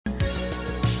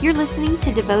You're listening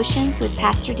to Devotions with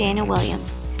Pastor Daniel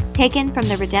Williams, taken from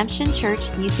the Redemption Church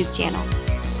YouTube channel.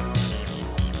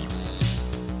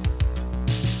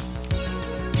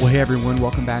 Well, hey everyone,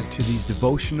 welcome back to these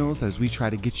devotionals as we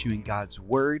try to get you in God's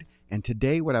Word. And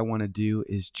today what I want to do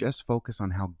is just focus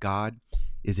on how God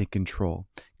is in control.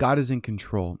 God is in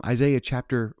control. Isaiah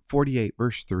chapter 48,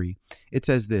 verse 3, it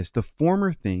says this, "The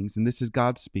former things," and this is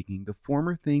God speaking, "the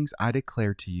former things I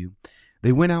declare to you,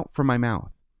 they went out from my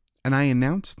mouth, and I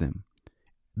announced them.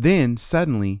 Then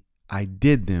suddenly I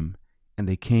did them, and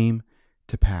they came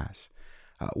to pass."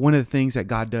 One of the things that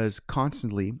God does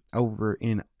constantly over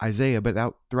in Isaiah,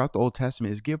 but throughout the Old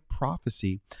Testament, is give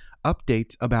prophecy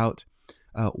updates about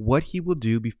what he will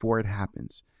do before it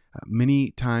happens.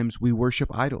 Many times we worship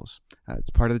idols.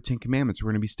 It's part of the Ten Commandments. We're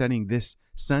going to be studying this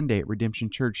Sunday at Redemption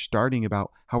Church, starting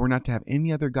about how we're not to have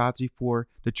any other gods before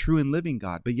the true and living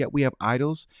God. But yet we have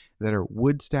idols that are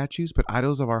wood statues, but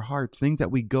idols of our hearts, things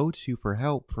that we go to for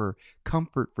help, for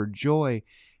comfort, for joy.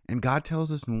 And God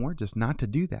tells us and warns us not to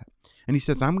do that. And he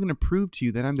says, I'm going to prove to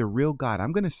you that I'm the real God.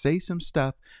 I'm going to say some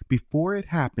stuff before it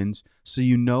happens so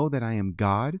you know that I am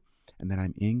God and that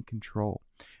I'm in control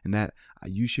and that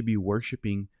you should be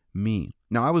worshiping me.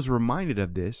 Now, I was reminded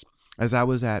of this as I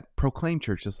was at Proclaim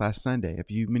Church this last Sunday.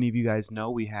 Many of you guys know,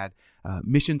 we had a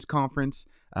missions conference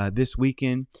this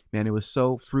weekend. Man, it was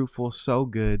so fruitful, so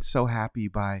good, so happy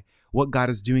by what God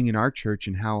is doing in our church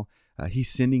and how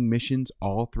he's sending missions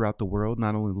all throughout the world.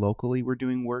 Not only locally we're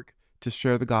doing work to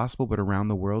share the gospel, but around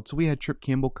the world. So we had Trip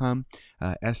Kimball come.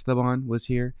 Esteban was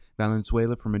here.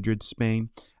 Valenzuela from Madrid,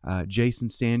 Spain. Jason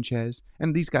Sanchez.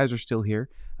 And these guys are still here.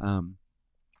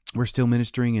 We're still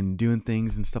ministering and doing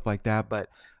things and stuff like that. But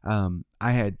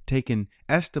I had taken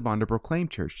Esteban to Proclaim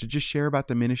Church to just share about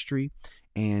the ministry.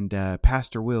 And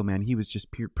Pastor Will, man, he was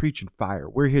just preaching fire.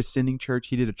 We're his sending church.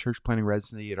 He did a church planting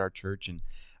residency at our church.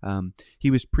 And he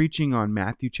was preaching on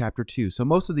Matthew chapter 2. So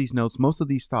most of these notes, most of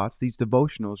these thoughts, these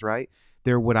devotionals, right?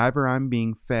 They're whatever I'm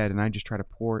being fed, and I just try to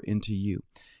pour into you.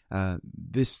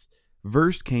 This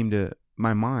verse came to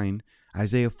my mind,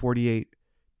 Isaiah 48,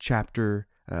 chapter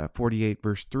 48,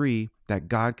 verse 3, that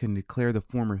God can declare the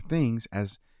former things,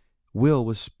 as Will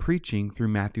was preaching through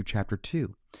Matthew chapter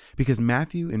 2. Because in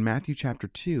Matthew chapter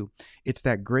 2, it's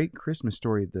that great Christmas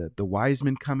story, the wise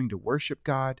men coming to worship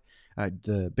God,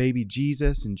 the baby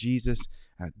Jesus, and Jesus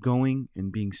going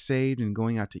and being saved and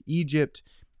going out to Egypt.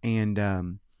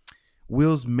 And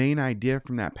Will's main idea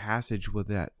from that passage was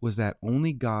that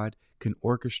only God can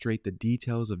orchestrate the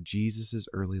details of Jesus's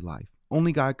early life.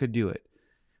 Only God could do it,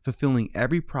 fulfilling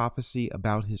every prophecy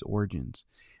about his origins.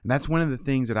 And that's one of the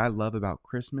things that I love about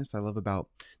Christmas. I love about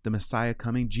the Messiah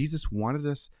coming.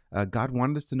 God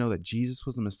wanted us to know that Jesus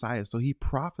was the Messiah. So he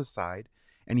prophesied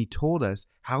and he told us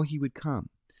how he would come.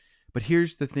 But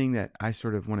here's the thing that I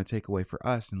sort of want to take away for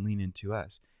us and lean into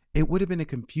us. It would have been a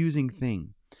confusing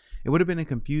thing. It would have been a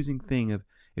confusing thing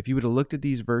if you would have looked at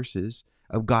these verses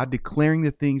of God declaring the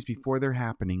things before they're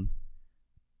happening.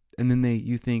 And then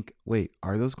you think, wait,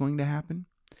 are those going to happen?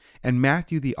 And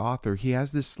Matthew, the author, he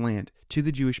has this slant to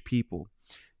the Jewish people,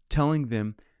 telling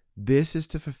them this is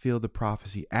to fulfill the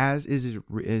prophecy, it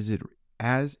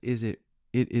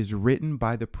is written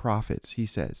by the prophets, he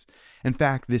says. In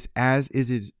fact, this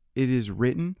it is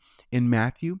written in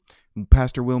Matthew.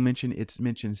 Pastor Will mentioned it's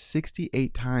mentioned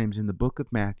 68 times in the book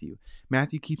of Matthew.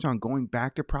 Matthew keeps on going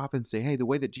back to prophets and say, hey, the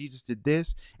way that Jesus did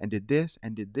this and did this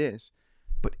and did this.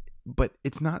 But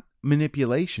it's not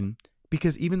manipulation.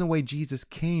 Because even the way Jesus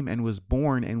came and was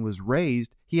born and was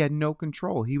raised, he had no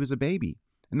control. He was a baby.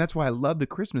 And that's why I love the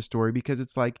Christmas story, because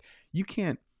it's like you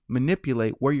can't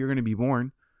manipulate where you're going to be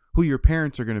born, who your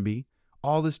parents are going to be,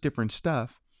 all this different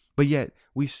stuff. But yet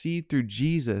we see through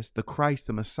Jesus, the Christ,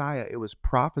 the Messiah, it was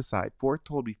prophesied,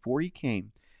 foretold before he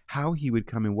came, how he would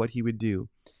come and what he would do.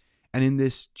 And in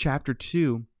this chapter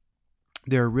 2,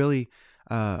 there are really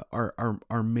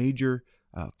are major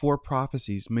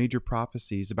major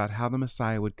prophecies about how the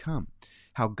Messiah would come,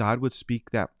 how God would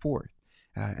speak that forth.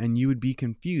 And you would be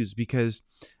confused because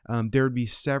there would be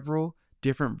several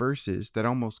different verses that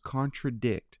almost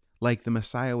contradict, like the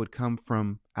Messiah would come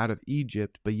from out of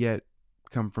Egypt, but yet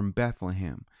come from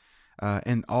Bethlehem.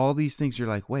 And all these things, you're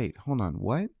like, wait, hold on,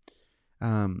 what?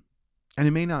 And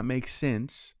it may not make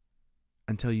sense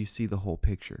until you see the whole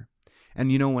picture.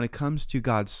 And when it comes to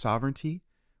God's sovereignty,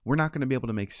 we're not going to be able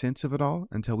to make sense of it all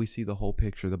until we see the whole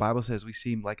picture. The Bible says we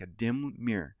see like a dim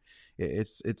mirror.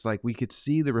 It's like we could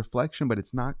see the reflection, but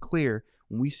it's not clear.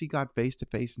 When we see God face to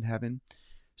face in heaven,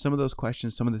 some of those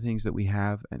questions, some of the things that we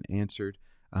have and answered,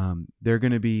 they're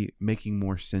going to be making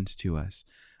more sense to us.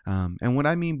 And what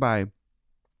I mean by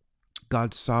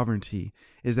God's sovereignty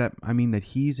is that, I mean that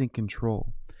he's in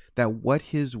control. that what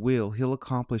his will, he'll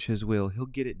accomplish his will, he'll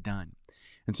get it done.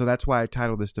 And so that's why I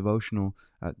titled this devotional,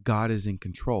 God is in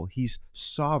control. He's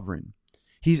sovereign.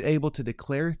 He's able to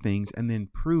declare things and then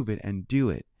prove it and do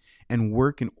it and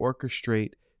work and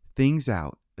orchestrate things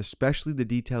out, especially the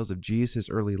details of Jesus'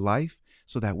 early life,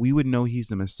 so that we would know he's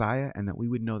the Messiah and that we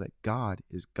would know that God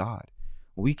is God.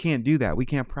 We can't do that. We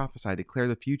can't prophesy, declare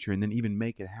the future, and then even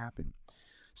make it happen.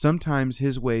 Sometimes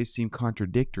his ways seem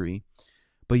contradictory,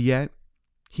 but yet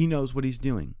he knows what he's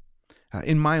doing.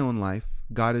 In my own life,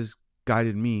 God has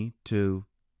guided me to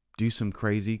do some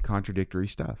crazy, contradictory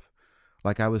stuff.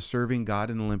 Like I was serving God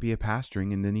in Olympia,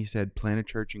 pastoring, and then he said, plant a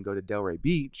church and go to Delray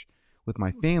Beach with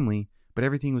my family, but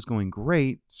everything was going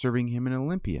great serving him in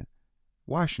Olympia,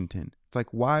 Washington. It's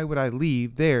like, why would I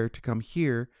leave there to come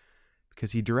here?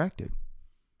 Because he directed.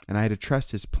 And I had to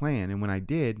trust his plan. And when I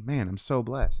did, man, I'm so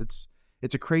blessed.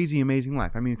 It's a crazy, amazing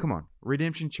life. I mean, come on,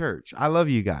 Redemption Church. I love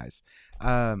you guys.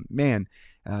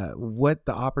 What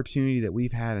the opportunity that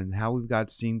we've had and how we've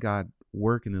seen God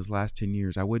work in those last 10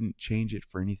 years, I wouldn't change it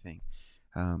for anything.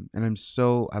 And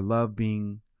I love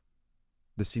being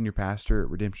the senior pastor at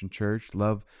Redemption Church,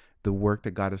 love the work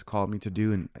that God has called me to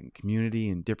do in community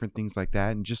and different things like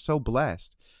that, and just so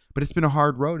blessed. But it's been a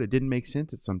hard road. It didn't make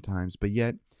sense at sometimes, but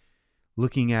yet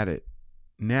looking at it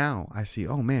now, I see,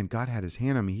 oh man, God had his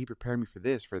hand on me. He prepared me for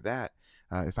this, for that.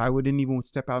 If I didn't even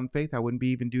step out in faith, I wouldn't be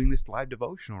even doing this live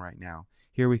devotional right now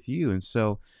here with you. And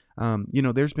so,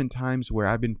 there's been times where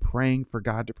I've been praying for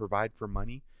God to provide for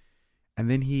money.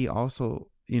 And then he also,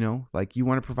 like, you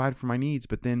want to provide for my needs,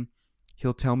 but then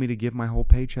he'll tell me to give my whole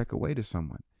paycheck away to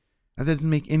someone. That doesn't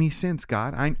make any sense,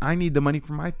 God. I need the money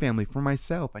for my family, for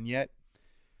myself. And yet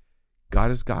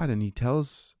God is God, and he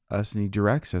tells us and he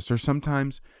directs us. Or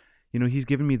sometimes, he's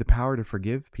given me the power to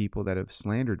forgive people that have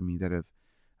slandered me, that have,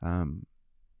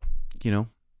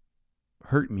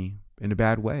 hurt me in a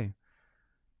bad way.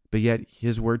 But yet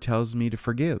his word tells me to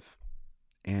forgive.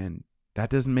 And that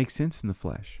doesn't make sense in the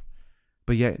flesh.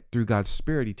 But yet through God's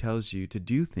Spirit, he tells you to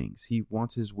do things. He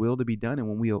wants his will to be done. And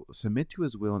when we submit to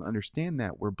his will and understand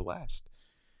that, we're blessed.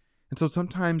 And so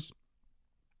sometimes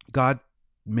God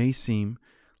may seem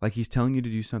like he's telling you to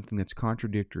do something that's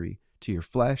contradictory to your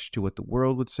flesh, to what the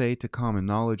world would say, to common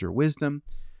knowledge or wisdom.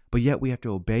 But yet we have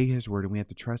to obey his word, and we have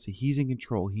to trust that he's in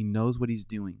control. He knows what he's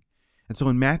doing. And so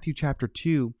in Matthew chapter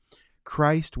 2,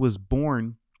 Christ was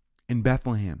born in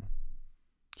Bethlehem.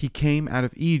 He came out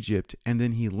of Egypt, and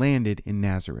then he landed in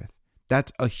Nazareth.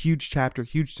 That's a huge chapter,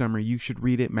 huge summary. You should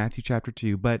read it, Matthew chapter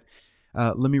 2. But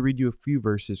let me read you a few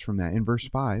verses from that. In verse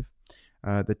 5,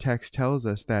 the text tells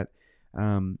us that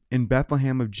in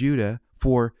Bethlehem of Judah,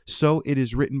 for so it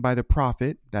is written by the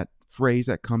prophet, that phrase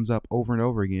that comes up over and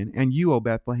over again, and you, O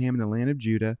Bethlehem, in the land of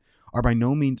Judah, are by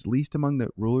no means least among the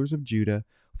rulers of Judah,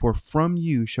 for from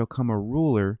you shall come a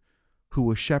ruler who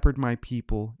will shepherd my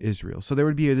people Israel. So there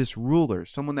would be this ruler,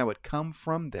 someone that would come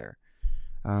from there.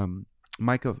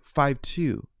 Micah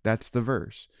 5:2, that's the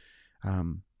verse.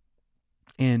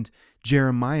 And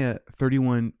Jeremiah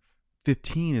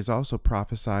 31:15 is also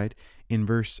prophesied in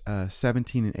verse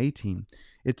 17 and 18.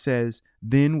 It says,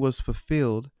 then was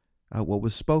fulfilled what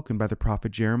was spoken by the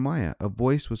prophet Jeremiah. A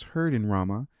voice was heard in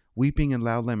Ramah, weeping and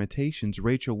loud lamentations,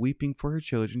 Rachel weeping for her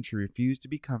children. She refused to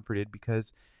be comforted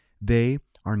because they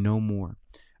are no more.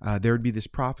 There would be this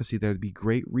prophecy, there would be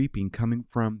great reaping coming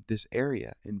from this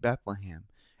area in Bethlehem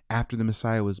after the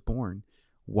Messiah was born.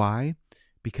 Why?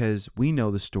 Because we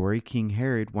know the story. King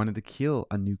Herod wanted to kill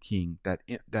a new king that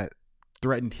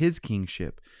threatened his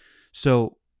kingship.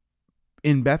 So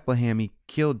in Bethlehem, he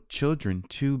killed children,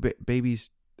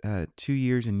 babies 2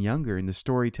 years and younger, and the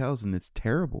story tells, and it's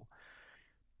terrible.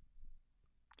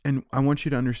 And I want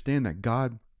you to understand that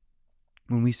God,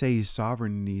 when we say he's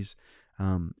sovereign and he's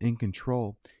in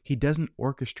control, he doesn't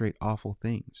orchestrate awful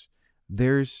things.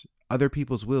 There's other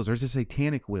people's wills. There's a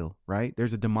satanic will, right?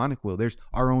 There's a demonic will. There's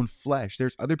our own flesh.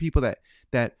 There's other people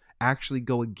that actually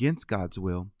go against God's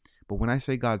will. But when I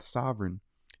say God's sovereign,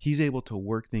 he's able to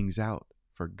work things out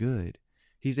for good.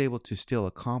 He's able to still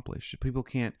accomplish. People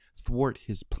can't thwart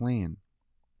his plan.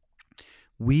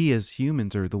 We as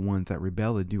humans are the ones that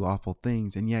rebel and do awful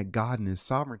things, and yet God in his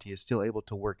sovereignty is still able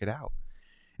to work it out.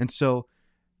 And so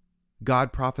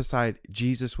God prophesied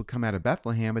Jesus would come out of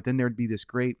Bethlehem, but then there would be this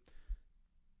great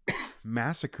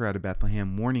massacre out of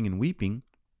Bethlehem, mourning and weeping.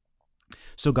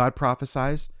 So God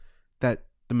prophesies that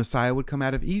the Messiah would come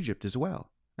out of Egypt as well.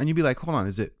 And you'd be like, hold on,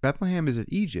 is it Bethlehem? Is it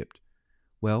Egypt?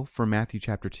 Well, for Matthew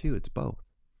chapter 2, it's both.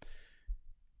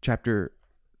 Chapter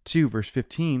 2, verse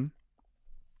 15,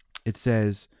 it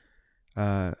says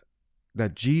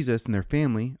that Jesus and their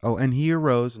family, and he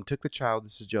arose and took the child,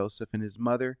 this is Joseph, and his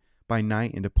mother by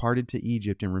night and departed to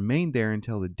Egypt and remained there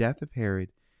until the death of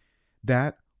Herod.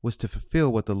 That was to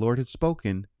fulfill what the Lord had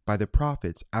spoken by the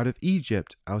prophets. Out of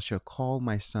Egypt I shall call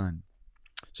my son.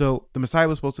 So the Messiah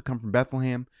was supposed to come from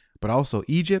Bethlehem, but also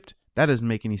Egypt. That doesn't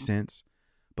make any sense.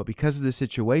 But because of the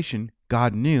situation,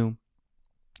 God knew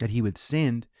that he would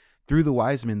send through the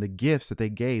wise men the gifts that they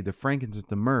gave, the frankincense,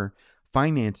 the myrrh,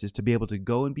 finances to be able to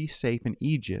go and be safe in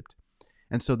Egypt.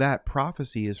 And so that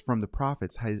prophecy is from the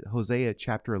prophets, Hosea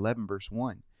chapter 11, verse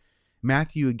 1.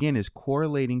 Matthew, again, is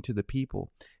correlating to the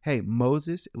people. Hey,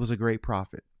 Moses was a great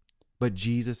prophet, but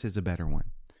Jesus is a better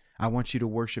one. I want you to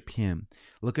worship him.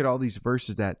 Look at all these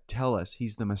verses that tell us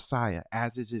he's the Messiah,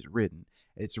 as is it written.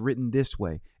 It's written this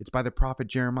way. It's by the prophet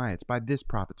Jeremiah. It's by this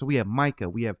prophet. So we have Micah,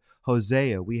 we have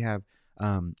Hosea, we have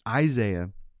Isaiah,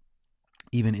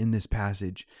 even in this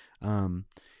passage,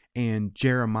 and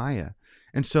Jeremiah.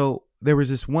 And so there was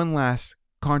this one last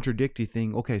contradictory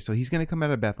thing. Okay, so he's going to come out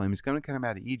of Bethlehem. He's going to come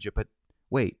out of Egypt. But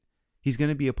wait, he's going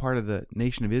to be a part of the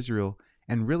nation of Israel.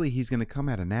 And really, he's going to come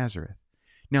out of Nazareth.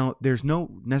 Now, there's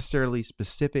no necessarily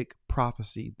specific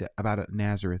prophecy about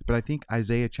Nazareth. But I think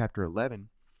Isaiah chapter 11,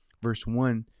 verse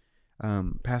 1,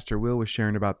 Pastor Will was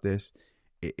sharing about this.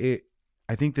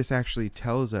 I think this actually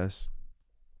tells us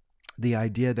the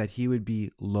idea that he would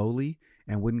be lowly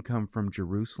and wouldn't come from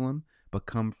Jerusalem, but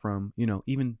come from,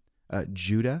 even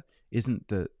Judah isn't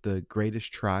the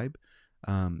greatest tribe.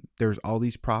 There's all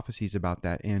these prophecies about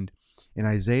that. And in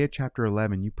Isaiah chapter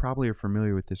 11, you probably are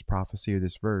familiar with this prophecy or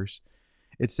this verse.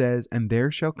 It says, "And there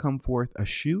shall come forth a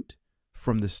shoot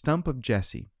from the stump of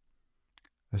Jesse,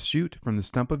 a shoot from the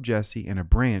stump of Jesse, and a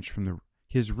branch from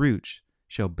his roots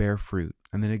shall bear fruit."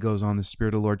 And then it goes on, "The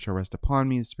Spirit of the Lord shall rest upon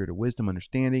me, the Spirit of wisdom,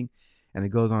 understanding." And it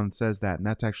goes on and says that. And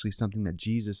that's actually something that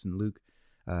Jesus in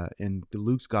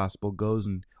Luke's gospel goes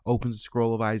and opens the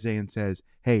scroll of Isaiah and says,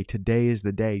 hey, today is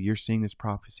the day you're seeing this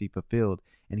prophecy fulfilled.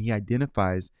 And he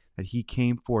identifies that he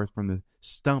came forth from the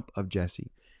stump of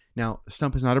Jesse. Now, the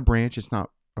stump is not a branch. It's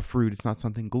not a fruit. It's not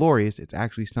something glorious. It's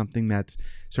actually something that's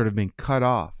sort of been cut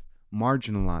off,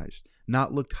 marginalized,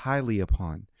 not looked highly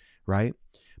upon, right?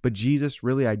 But Jesus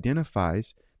really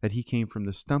identifies that he came from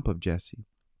the stump of Jesse,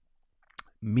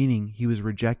 meaning he was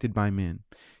rejected by men.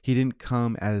 He didn't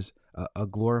come as a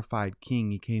glorified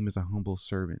king. He came as a humble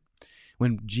servant.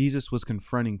 When Jesus was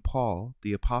confronting Paul,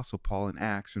 the apostle Paul, in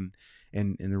Acts and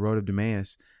in the road of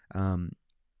Emmaus,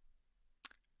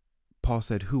 Paul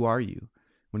said, "Who are you?"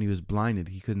 When he was blinded,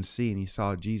 he couldn't see, and he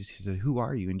saw Jesus. He said, "Who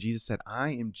are you?" And Jesus said, "I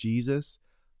am Jesus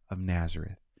of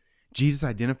Nazareth." Jesus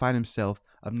identified himself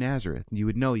of Nazareth. And you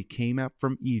would know he came out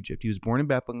from Egypt. He was born in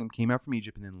Bethlehem, came out from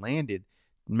Egypt, and then landed,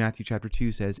 Matthew chapter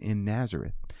 2 says, in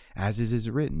Nazareth, as it is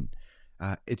written.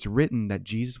 It's written that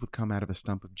Jesus would come out of a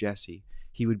stump of Jesse.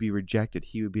 He would be rejected.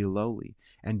 He would be lowly.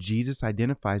 And Jesus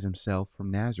identifies himself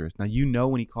from Nazareth. Now,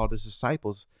 when he called his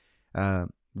disciples,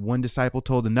 one disciple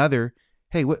told another,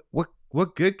 "Hey,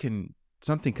 what good can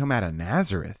something come out of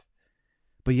Nazareth?"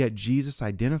 But yet Jesus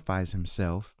identifies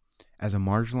himself as a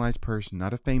marginalized person,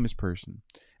 not a famous person,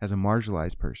 as a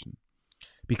marginalized person,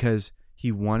 because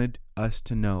he wanted us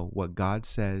to know what God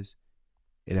says.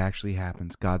 It actually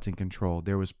happens. God's in control.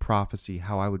 There was prophecy,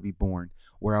 how I would be born,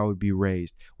 where I would be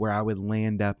raised, where I would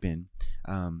land up in.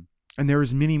 And there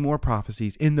was many more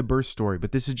prophecies in the birth story,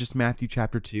 but this is just Matthew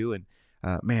chapter 2.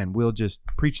 And we'll just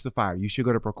preach the fire. You should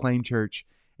go to Proclaim Church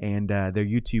and their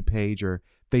YouTube page or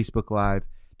Facebook Live.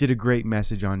 Did a great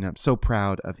message on it. I'm so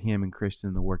proud of him and Kristen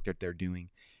and the work that they're doing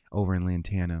over in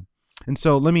Lantana. And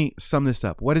so let me sum this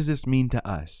up. What does this mean to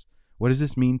us? What does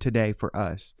this mean today for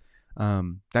us?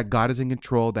 That God is in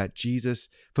control, that Jesus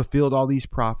fulfilled all these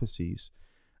prophecies.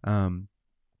 And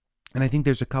I think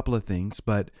there's a couple of things,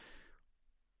 but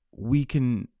we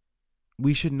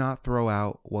should not throw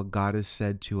out what God has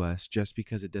said to us just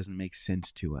because it doesn't make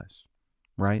sense to us,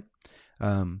 right?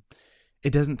 It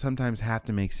doesn't sometimes have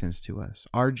to make sense to us.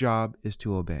 Our job is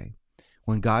to obey.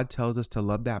 When God tells us to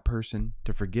love that person,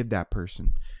 to forgive that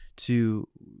person, to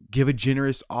give a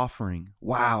generous offering.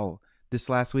 Wow. This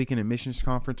last week in a missions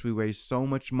conference, we raised so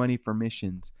much money for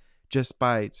missions just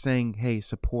by saying, hey,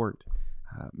 support.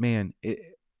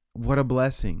 What a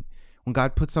blessing. When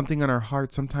God puts something on our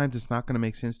heart, sometimes it's not going to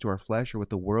make sense to our flesh or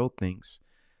what the world thinks.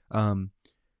 But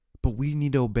we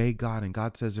need to obey God, and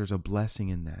God says there's a blessing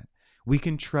in that. We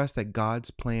can trust that God's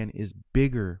plan is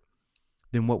bigger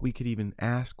than what we could even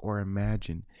ask or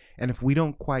imagine. And if we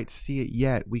don't quite see it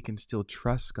yet, we can still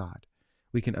trust God.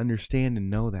 We can understand and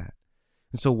know that.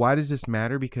 And so why does this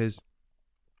matter? Because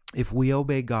if we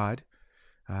obey God,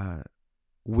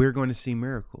 we're going to see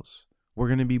miracles. We're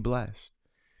going to be blessed.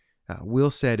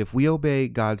 Will said, if we obey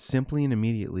God simply and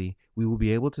immediately, we will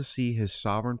be able to see his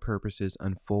sovereign purposes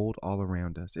unfold all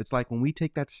around us. It's like when we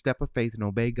take that step of faith and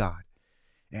obey God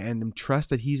and trust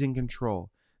that he's in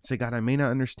control. Say, God, I may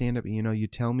not understand it, but you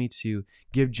tell me to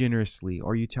give generously,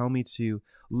 or you tell me to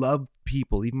love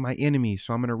people, even my enemies.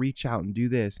 So I'm going to reach out and do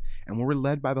this. And when we're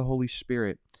led by the Holy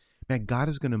Spirit, man, God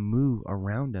is going to move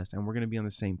around us and we're going to be on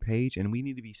the same page, and we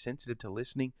need to be sensitive to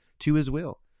listening to his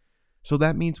will. So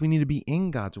that means we need to be in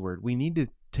God's word. We need to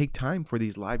take time for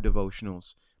these live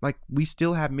devotionals. Like, we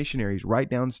still have missionaries right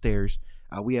downstairs.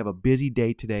 We have a busy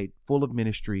day today full of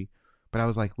ministry. But I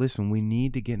was like, listen, we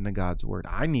need to get into God's word.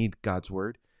 I need God's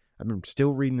word. I'm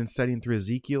still reading and studying through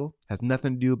Ezekiel. It has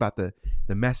nothing to do about the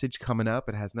message coming up.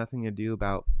 It has nothing to do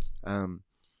about,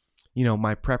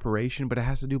 my preparation, but it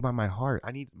has to do about my heart.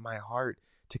 I need my heart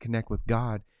to connect with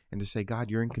God and to say, God,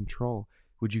 you're in control.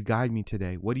 Would you guide me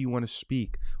today? What do you want to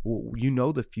speak? Well, you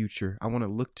know the future. I want to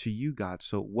look to you, God.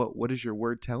 So what does your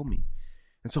word tell me?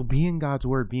 And so be in God's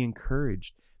word, be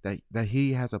encouraged that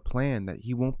he has a plan, that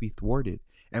he won't be thwarted.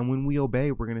 And when we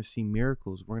obey, we're going to see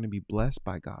miracles. We're going to be blessed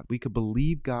by God. We could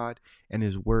believe God and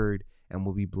his word, and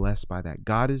we'll be blessed by that.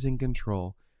 God is in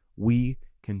control. We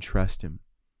can trust him.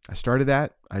 I started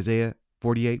that, Isaiah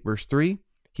 48, verse 3.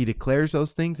 He declares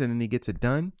those things, and then he gets it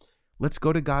done. Let's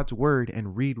go to God's word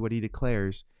and read what he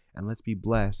declares, and let's be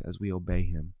blessed as we obey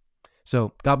him.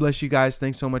 So God bless you guys.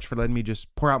 Thanks so much for letting me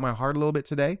just pour out my heart a little bit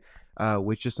today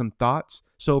with just some thoughts.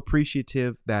 So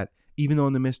appreciative that even though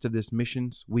in the midst of this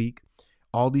missions week,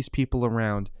 all these people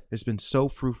around, it's been so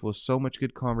fruitful, so much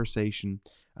good conversation.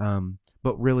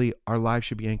 But really, our lives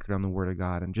should be anchored on the word of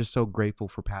God. I'm just so grateful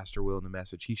for Pastor Will and the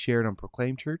message he shared on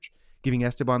Proclaim Church, giving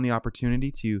Esteban the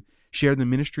opportunity to share the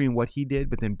ministry and what he did,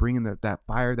 but then bringing that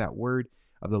fire, that word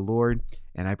of the Lord.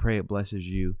 And I pray it blesses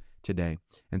you today.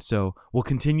 And so we'll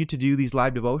continue to do these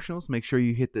live devotionals. Make sure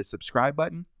you hit the subscribe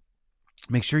button.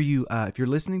 Make sure you, if you're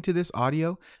listening to this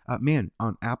audio,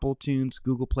 on Apple Tunes,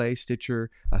 Google Play, Stitcher,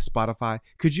 Spotify,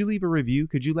 could you leave a review?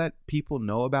 Could you let people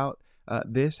know about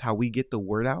this, how we get the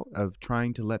word out of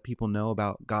trying to let people know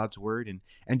about God's word,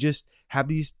 and just have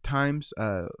these times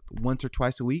once or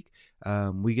twice a week.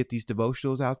 We get these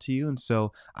devotionals out to you. And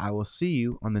so I will see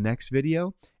you on the next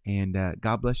video, and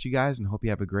God bless you guys, and hope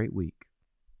you have a great week.